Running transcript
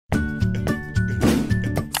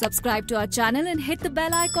Subscribe to our channel and hit the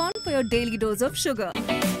bell icon for your daily dose of sugar.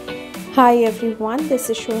 Hi everyone, this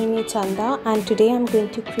is Sohini Chanda and today I'm going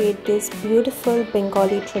to create this beautiful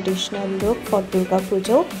Bengali traditional look for Durga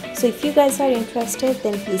Puja. So if you guys are interested,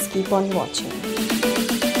 then please keep on watching.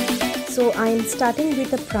 So I'm starting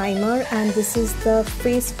with a primer, and this is the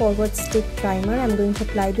face forward stick primer. I'm going to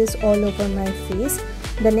apply this all over my face.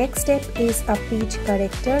 The next step is a peach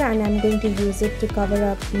corrector, and I'm going to use it to cover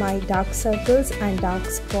up my dark circles and dark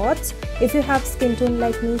spots. If you have skin tone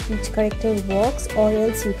like me, peach corrector works, or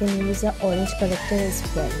else you can use an orange corrector as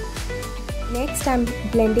well. Next, I'm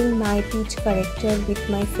blending my peach corrector with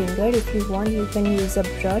my finger. If you want, you can use a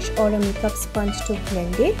brush or a makeup sponge to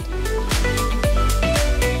blend it.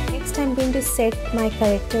 Next, I'm going to set my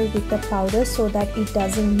corrector with the powder so that it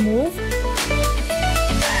doesn't move.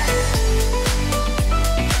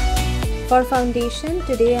 For foundation,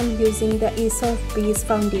 today I'm using the Ace of Base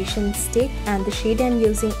foundation stick, and the shade I'm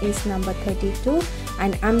using is number 32,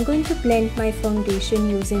 and I'm going to blend my foundation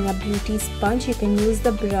using a beauty sponge. You can use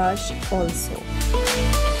the brush also.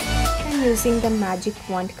 I'm using the Magic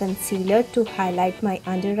Wand concealer to highlight my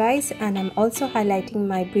under eyes, and I'm also highlighting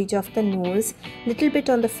my bridge of the nose, little bit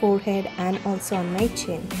on the forehead and also on my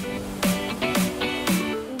chin.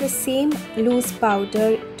 The same loose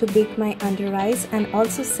powder to bake my under eyes and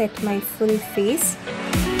also set my full face.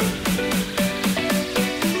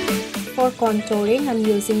 For contouring, I'm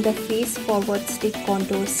using the face forward stick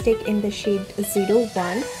contour stick in the shade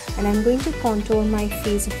 01, and I'm going to contour my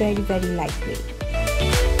face very lightly.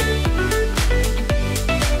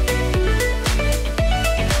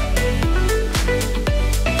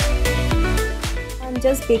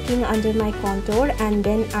 Just baking under my contour, and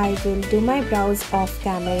then I will do my brows off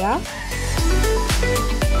camera.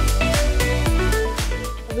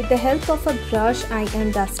 With the help of a brush, I am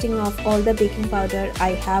dusting off all the baking powder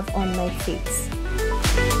I have on my face.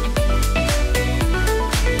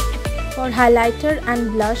 For highlighter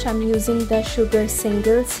and blush, I'm using the Sugar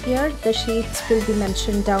Singles here. The shades will be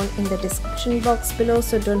mentioned down in the description box below,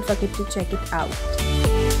 so don't forget to check it out.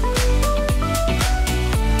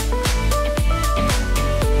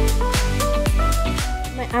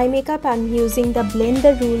 Eye makeup, I'm using the Blend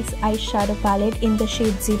the Rules eyeshadow palette in the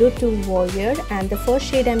shade 02 Warrior, and the first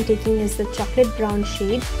shade I'm taking is the chocolate brown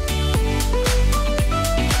shade.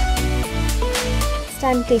 Next,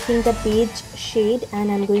 I'm taking the beige shade, and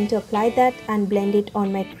I'm going to apply that and blend it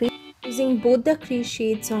on my crease, using both the crease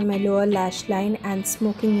shades on my lower lash line and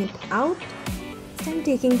smoking it out. Next, I'm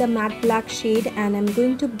taking the matte black shade, and I'm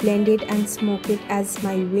going to blend it and smoke it as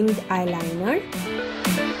my winged eyeliner.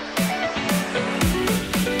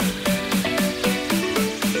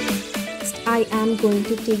 I am going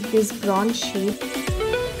to take this bronze shade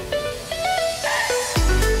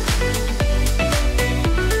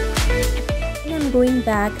and I'm going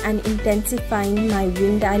back and intensifying my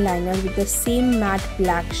winged eyeliner with the same matte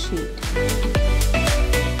black shade.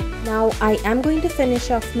 Now I am going to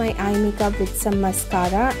finish off my eye makeup with some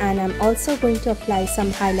mascara, and I'm also going to apply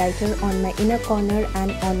some highlighter on my inner corner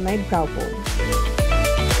and on my brow bone.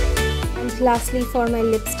 Lastly, for my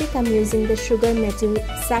lipstick, I'm using the Sugar Metal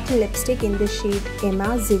Satin Lipstick in the shade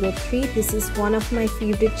Emma 03. This is one of my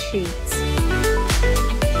favorite shades.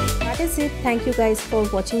 That is it. Thank you guys for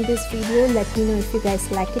watching this video. Let me know if you guys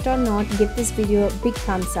like it or not. Give this video a big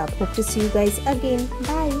thumbs up. Hope to see you guys again.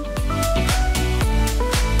 Bye.